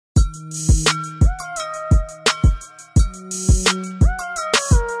I'm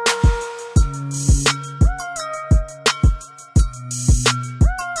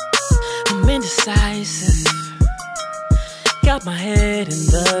indecisive, got my head in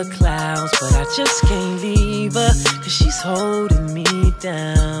the clouds, but I just can't leave her, 'cause she's holding me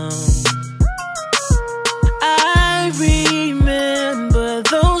down. I remember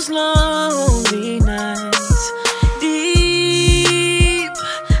those lonely nights, deep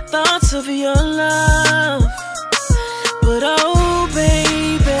thoughts of your love, but oh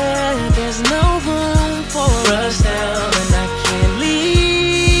baby, there's no room for us now, and I can't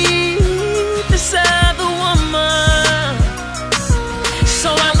leave this other woman. So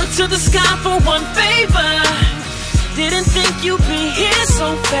I look to the sky for one favor. Didn't think you'd be here so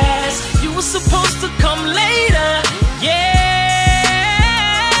fast. You were supposed to come later, yeah.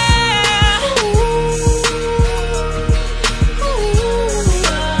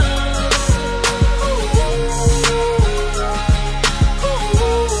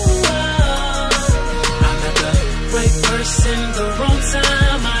 I'm not the right person, the wrong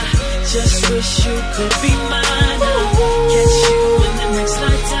time. I just wish you could be mine. I'll catch you in the next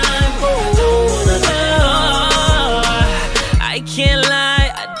lifetime. I don't wanna live. I can't lie,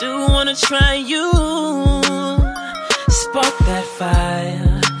 I do wanna try you. Spark that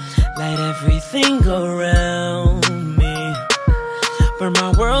fire, light everything around me. Burn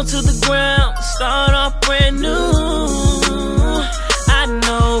my world to the ground, start off brand new. I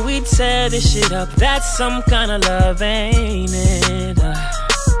know we tear this shit up, that's some kind of love, ain't it?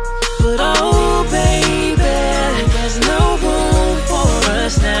 But oh baby, there's no room for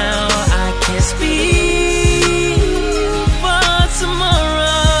us now. I can't speak for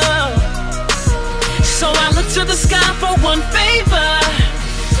tomorrow, so I look to the sky for one favor.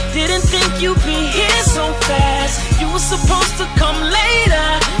 Didn't think you'd be here so fast. You were supposed to come later,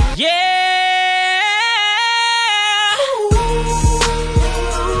 yeah.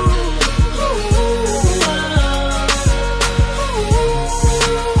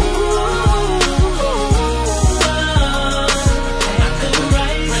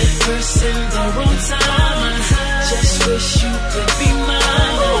 You could be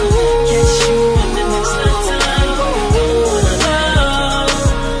mine. Catch you in the next lifetime.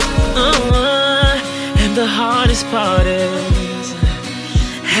 And the hardest part is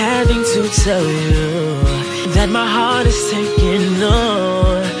having to tell you that my heart is taking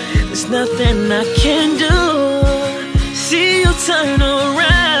no. There's nothing I can do. See you turn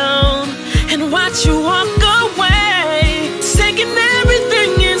around and watch you walk away. It's taking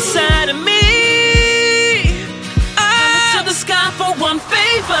everything inside of me. For one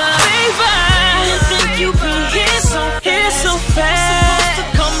favor, didn't think you'd be here so fast. Supposed to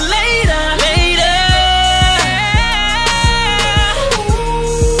come later,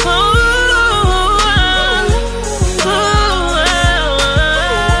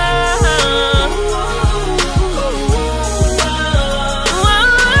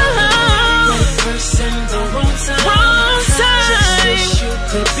 Right person, the wrong time. Just wish you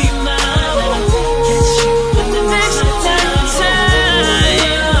could be